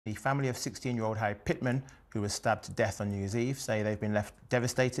The family of 16-year-old Harry Pitman, who was stabbed to death on New Year's Eve, say they've been left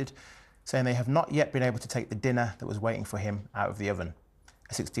devastated, saying they have not yet been able to take the dinner that was waiting for him out of the oven.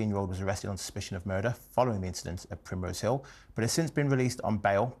 A 16-year-old was arrested on suspicion of murder following the incident at Primrose Hill, but has since been released on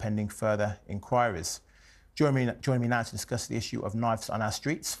bail pending further inquiries. Joining me now to discuss the issue of knives on our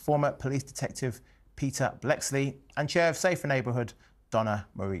streets, former police detective Peter Bleksley and Chair of Safer Neighbourhood, Donna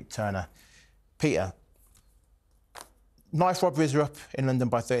Murray-Turner. Peter, knife robberies are up in London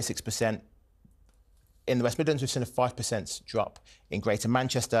by 36%. In the West Midlands, we've seen a 5% drop. In Greater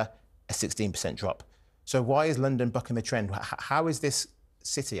Manchester, a 16% drop. So why is London bucking the trend? How is this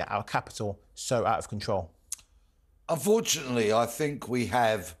city, our capital, so out of control? Unfortunately, I think we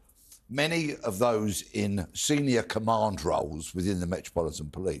have many of those in senior command roles within the Metropolitan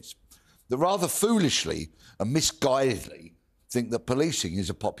Police that rather foolishly and misguidedly think that policing is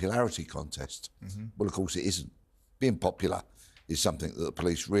a popularity contest. Well, of course it isn't. Being popular is something that the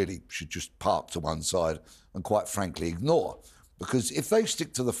police really should just park to one side and quite frankly ignore. Because if they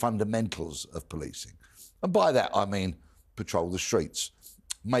stick to the fundamentals of policing, and by that I mean patrol the streets,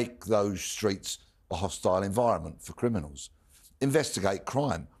 make those streets a hostile environment for criminals, investigate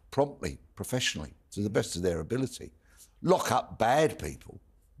crime promptly, professionally, to the best of their ability, lock up bad people,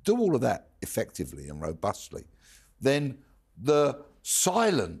 do all of that effectively and robustly, then the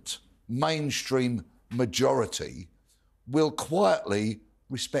silent mainstream majority will quietly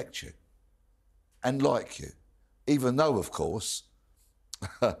respect you and like you, even though, of course,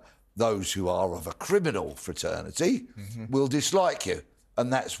 those who are of a criminal fraternity will dislike you,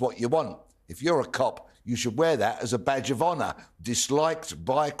 and that's what you want. If you're a cop, you should wear that as a badge of honour, disliked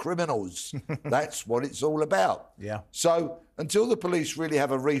by criminals. That's what it's all about. Yeah. So until the police really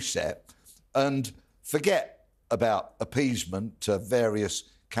have a reset and forget about appeasement to various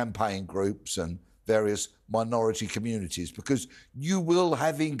campaign groups and various minority communities, because you will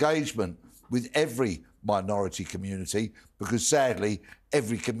have engagement with every minority community, because sadly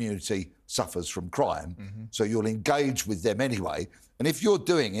every community suffers from crime, so you'll engage with them anyway. And if you're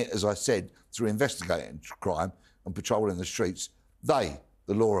doing it, as I said, through investigating crime and patrolling the streets, they,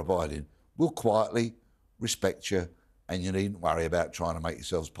 the law-abiding, will quietly respect you, and you needn't worry about trying to make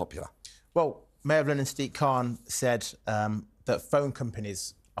yourselves popular. Well, Mayor of London Steve Khan said that phone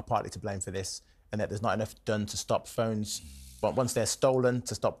companies are partly to blame for this, and that there's not enough done to stop phones, but once they're stolen,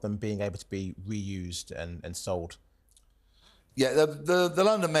 to stop them being able to be reused and sold. Yeah, the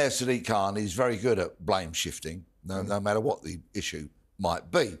London Mayor Sadiq Khan is very good at blame shifting, no matter what the issue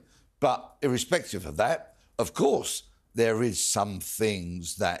might be. But irrespective of that, of course, there is some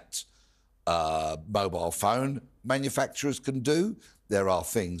things that mobile phone manufacturers can do. There are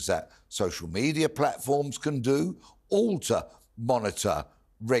things that social media platforms can do, all to monitor,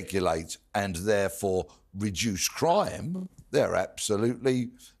 regulate, and therefore reduce crime. They're absolutely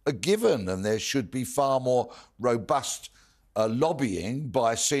a given, and there should be far more robust lobbying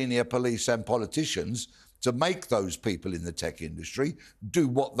by senior police and politicians to make those people in the tech industry do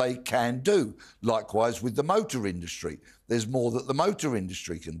what they can do. Likewise with the motor industry. There's more that the motor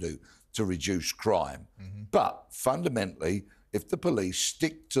industry can do to reduce crime. But fundamentally, if the police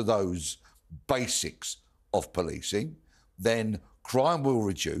stick to those basics of policing, then crime will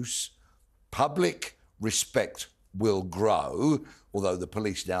reduce, public respect will grow, although the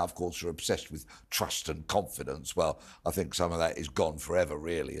police now, of course, are obsessed with trust and confidence. Well, I think some of that is gone forever,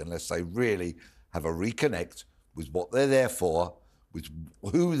 really, unless they really have a reconnect with what they're there for, with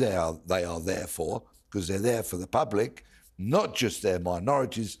who they are there for, because they're there for the public, not just their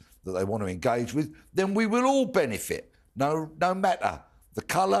minorities that they want to engage with, then we will all benefit, no matter the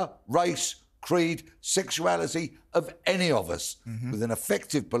colour, race, creed, sexuality of any of us. With an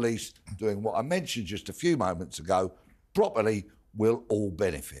effective police doing what I mentioned just a few moments ago, properly, we'll all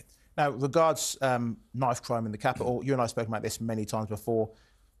benefit. Now, regards knife crime in the capital, you and I have spoken about this many times before.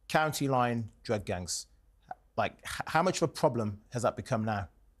 County line drug gangs, like, how much of a problem has that become now?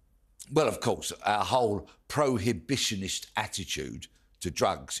 Well, of course, our whole prohibitionist attitude to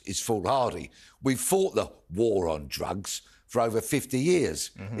drugs is foolhardy. We've fought the war on drugs for over 50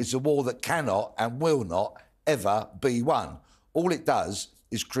 years. It's a war that cannot and will not ever be won. All it does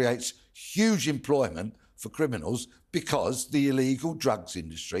is creates huge employment for criminals, because the illegal drugs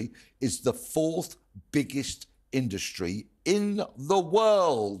industry is the 4th biggest industry in the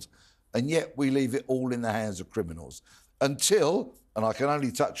world, and yet we leave it all in the hands of criminals. Until, and I can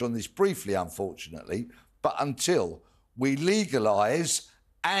only touch on this briefly, unfortunately, but until we legalise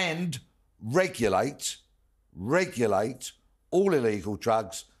and regulate all illegal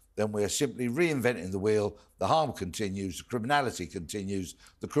drugs, then we're simply reinventing the wheel. The harm continues, the criminality continues,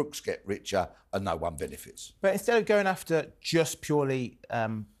 the crooks get richer, and no one benefits. But instead of going after just purely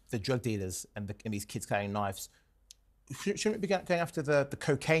the drug dealers and these kids carrying knives, shouldn't we be going after the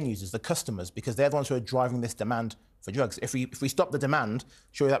cocaine users, the customers, because they're the ones who are driving this demand for drugs? If we stop the demand,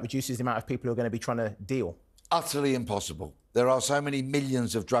 surely that reduces the amount of people who are going to be trying to deal. Utterly impossible. There are so many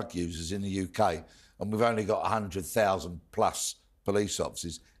millions of drug users in the UK, and we've only got 100,000 plus police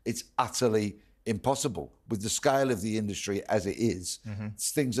officers. It's utterly impossible. With the scale of the industry as it is,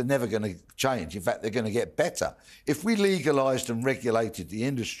 things are never going to change. In fact, they're going to get better. If we legalised and regulated the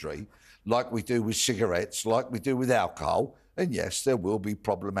industry like we do with cigarettes, like we do with alcohol, and yes, there will be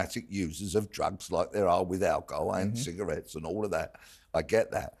problematic users of drugs like there are with alcohol and cigarettes and all of that. I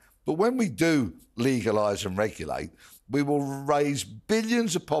get that. But when we do legalise and regulate, we will raise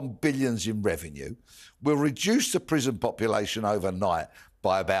billions upon billions in revenue. We'll reduce the prison population overnight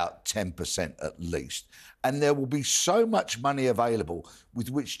by about 10% at least. And there will be so much money available with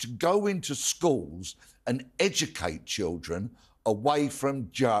which to go into schools and educate children away from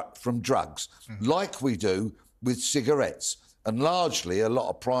drugs, like we do with cigarettes. And largely, a lot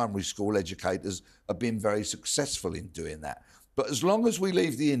of primary school educators have been very successful in doing that. But as long as we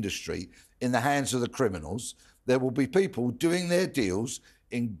leave the industry in the hands of the criminals, there will be people doing their deals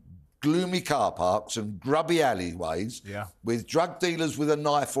in gloomy car parks and grubby alleyways with drug dealers with a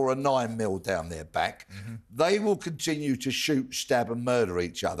knife or a 9mm down their back. They will continue to shoot, stab and murder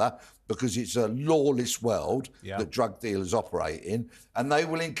each other because it's a lawless world that drug dealers operate in, and they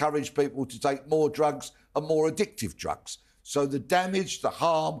will encourage people to take more drugs and more addictive drugs. So the damage, the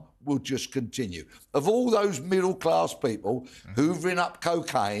harm will just continue. Of all those middle-class people hoovering up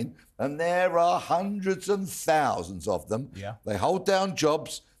cocaine, and there are hundreds and thousands of them, they hold down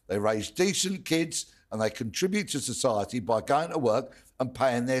jobs, they raise decent kids, and they contribute to society by going to work and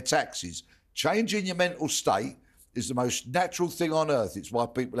paying their taxes. Changing your mental state is the most natural thing on earth. It's why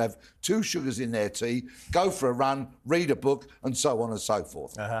people have 2 sugars in their tea, go for a run, read a book, and so on and so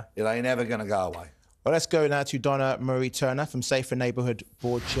forth. It ain't ever going to go away. Well, let's go now to Donna Murray-Turner from Safer Neighbourhood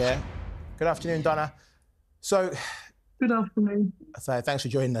Board Chair. Good afternoon, Donna. So, good afternoon. So thanks for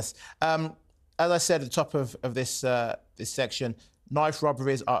joining us. As I said at the top of this section, knife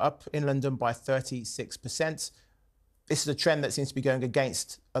robberies are up in London by 36%. This is a trend that seems to be going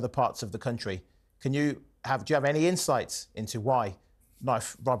against other parts of the country. Do you have any insights into why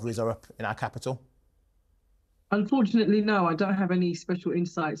knife robberies are up in our capital? Unfortunately, no, I don't have any special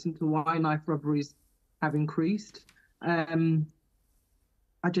insights into why knife robberies have increased.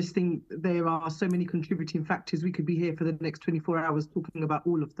 I just think there are so many contributing factors. We could be here for the next 24 hours talking about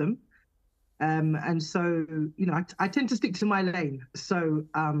all of them. And so, you know, I tend to stick to my lane. So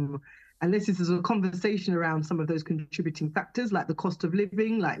unless this is a conversation around some of those contributing factors, like the cost of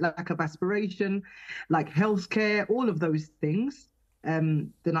living, like lack of aspiration, like healthcare, all of those things,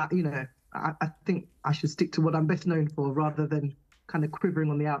 then I think I should stick to what I'm best known for rather than kind of quivering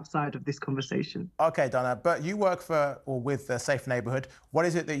on the outside of this conversation. OK, Donna, but you work for or with the Safe Neighbourhood. What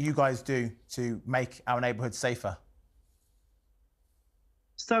is it that you guys do to make our neighbourhood safer?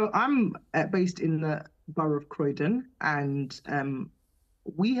 So I'm based in the borough of Croydon, and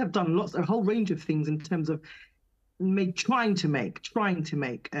we have done a whole range of things in terms of trying to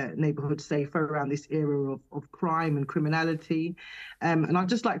make neighbourhoods safer around this era of crime and criminality. And I'd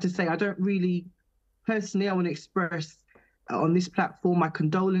just like to say, I don't really, personally, I want to express on this platform my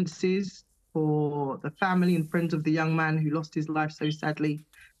condolences for the family and friends of the young man who lost his life so sadly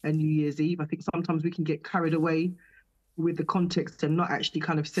on New Year's Eve. I think sometimes we can get carried away with the context and not actually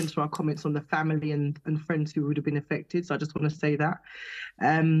kind of center our comments on the family and friends who would have been affected. So I just want to say that.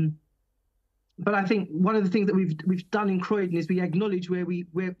 But I think one of the things that we've done in Croydon is we acknowledge where we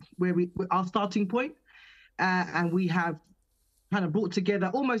our starting point, and we have kind of brought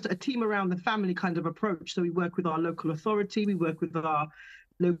together almost a team around the family kind of approach. So we work with our local authority, we work with our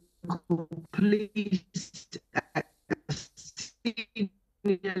local police at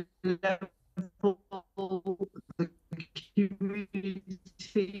senior level, the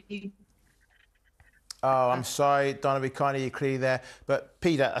community. Oh, I'm sorry, Donna, we can't hear you clearly there. But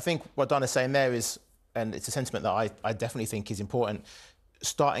Peter, I think what Donna's saying there is, and it's a sentiment that I definitely think is important,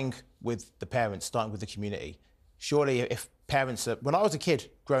 starting with the parents, starting with the community. Surely if parents are... When I was a kid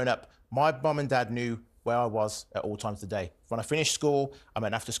growing up, my mum and dad knew where I was at all times of the day. When I finished school, I'm at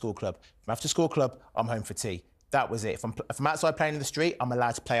an after-school club. From after-school club, I'm home for tea. That was it. If I'm outside playing in the street, I'm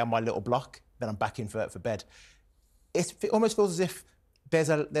allowed to play on my little block, then I'm back in for bed. It almost feels as if there's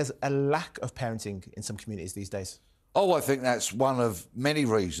a lack of parenting in some communities these days. Oh, I think that's one of many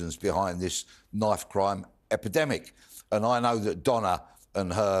reasons behind this knife crime epidemic. And I know that Donna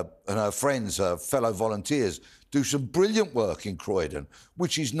and her friends, her fellow volunteers, do some brilliant work in Croydon,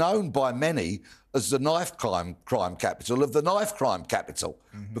 which is known by many as the knife crime capital of the knife crime capital,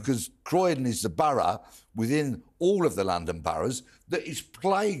 because Croydon is the borough within all of the London boroughs that is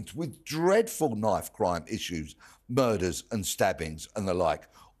plagued with dreadful knife crime issues, murders and stabbings and the like.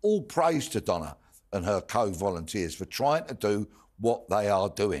 All praise to Donna and her co-volunteers for trying to do what they are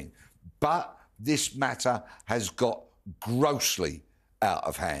doing. But this matter has got grossly out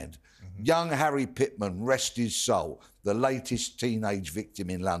of hand. Young Harry Pitman, rest his soul, the latest teenage victim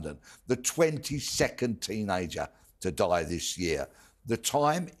in London, the 22nd teenager to die this year. The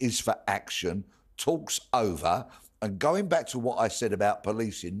time is for action. Talk's over. And going back to what I said about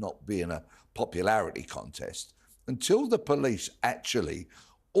policing not being a popularity contest, until the police actually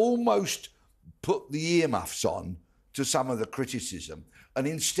almost put the earmuffs on to some of the criticism, and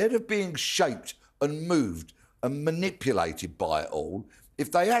instead of being shaped and moved and manipulated by it all,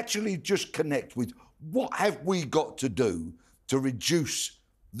 if they actually just connect with what have we got to do to reduce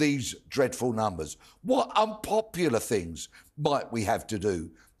these dreadful numbers, what unpopular things might we have to do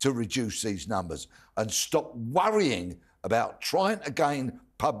to reduce these numbers, and stop worrying about trying to gain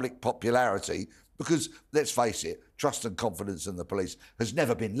public popularity, because let's face it, trust and confidence in the police has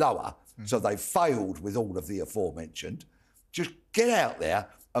never been lower, so they've failed with all of the aforementioned. Just get out there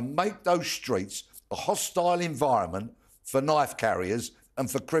and make those streets a hostile environment for knife carriers and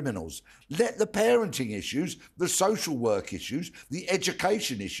for criminals. Let the parenting issues, the social work issues, the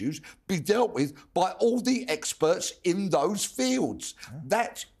education issues be dealt with by all the experts in those fields.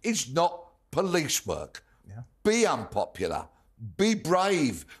 That is not police work. Be unpopular, be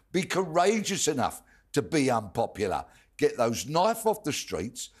brave, be courageous enough to be unpopular. Get those knife off the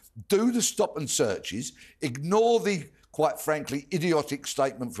streets, do the stop and searches, ignore the, quite frankly, idiotic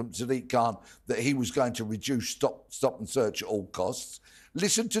statement from Sadiq Khan that he was going to reduce stop and search at all costs.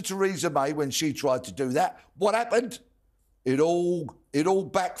 Listen to Theresa May when she tried to do that. What happened? It all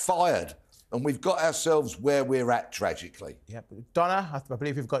backfired, and we've got ourselves where we're at, tragically. Yeah, Donna, I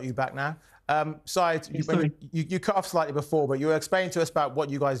believe we've got you back now. Syed, you cut off slightly before, but you were explaining to us about what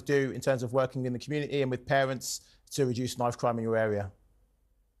you guys do in terms of working in the community and with parents to reduce knife crime in your area.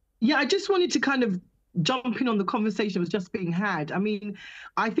 Yeah, I just wanted to kind of jump in on the conversation that was just being had. I mean,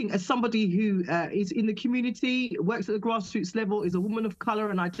 I think as somebody who is in the community, works at the grassroots level, is a woman of colour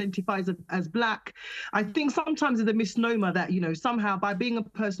and identifies as black, I think sometimes it's a misnomer that, you know, somehow by being a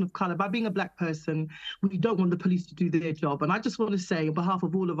person of colour, by being a black person, we don't want the police to do their job. And I just want to say on behalf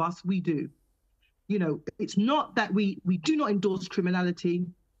of all of us, we do. You know, it's not that we do not endorse criminality.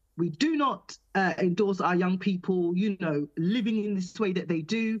 We do not endorse our young people, you know, living in this way that they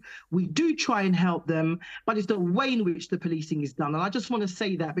do. We do try and help them, but it's the way in which the policing is done. And I just want to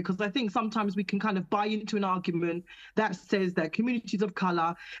say that because I think sometimes we can kind of buy into an argument that says that communities of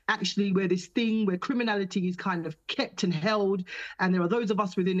colour actually where this thing where criminality is kind of kept and held, and there are those of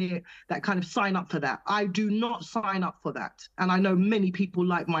us within it that kind of sign up for that. I do not sign up for that. And I know many people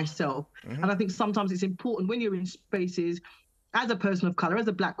like myself. And I think sometimes it's important when you're in spaces as a person of colour, as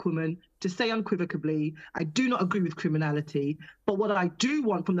a black woman, to say unequivocally, I do not agree with criminality, but what I do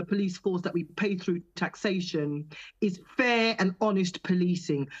want from the police force that we pay through taxation is fair and honest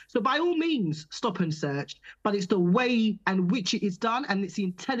policing. So by all means, stop and search, but it's the way and which it is done, and it's the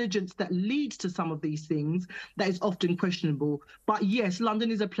intelligence that leads to some of these things that is often questionable. But yes, London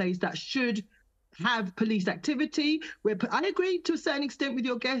is a place that should have police activity, where I agree to a certain extent with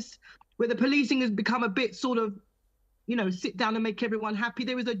your guest, where the policing has become a bit sort of, you know, sit down and make everyone happy.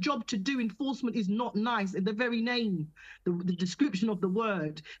 There is a job to do. Enforcement is not nice in the very name, the description of the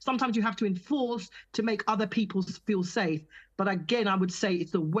word. Sometimes you have to enforce to make other people feel safe. But again, I would say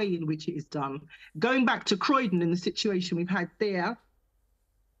it's the way in which it is done. Going back to Croydon and the situation we've had there,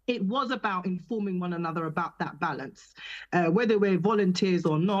 it was about informing one another about that balance, whether we're volunteers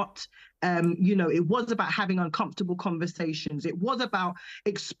or not. You know, it was about having uncomfortable conversations. It was about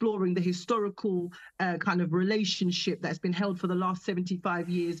exploring the historical kind of relationship that's been held for the last 75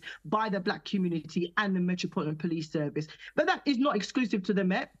 years by the black community and the Metropolitan Police Service. But that is not exclusive to the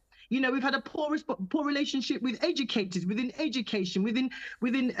Met. You know, we've had a poor relationship with educators, within education, within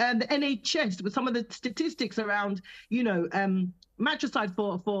the NHS, with some of the statistics around, you know, matricide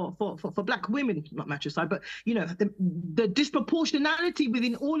for black women, not matricide, but, you know, the disproportionality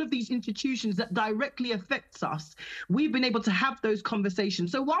within all of these institutions that directly affects us. We've been able to have those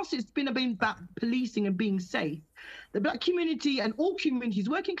conversations. So whilst it's been about policing and being safe, The Black community and all communities,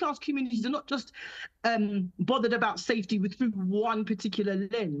 working class communities, are not just bothered about safety through one particular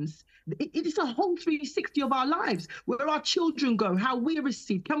lens. It is a whole 360 of our lives, where our children go, how we're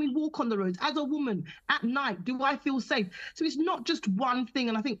received, can we walk on the roads, as a woman at night, do I feel safe? So it's not just one thing,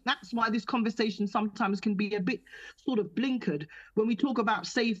 and I think that's why this conversation sometimes can be a bit sort of blinkered. When we talk about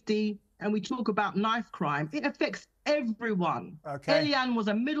safety and we talk about knife crime, it affects everyone. Okay. Eliane was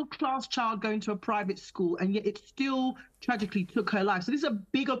a middle-class child going to a private school, and yet it still tragically took her life. So this is a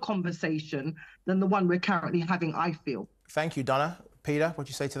bigger conversation than the one we're currently having, I feel. Thank you, Donna. Peter, what do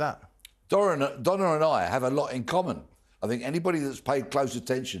you say to that? Donna and I have a lot in common. I think anybody that's paid close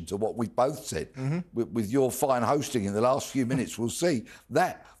attention to what we've both said with your fine hosting in the last few minutes will see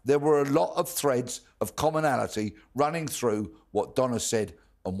that there were a lot of threads of commonality running through what Donna said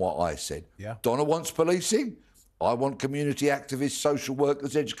and what I said. Yeah. Donna wants policing. I want community activists, social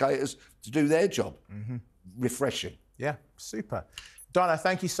workers, educators to do their job. Refreshing. Yeah, super. Donna,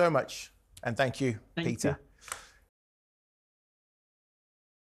 thank you so much. And thank you, Peter. You.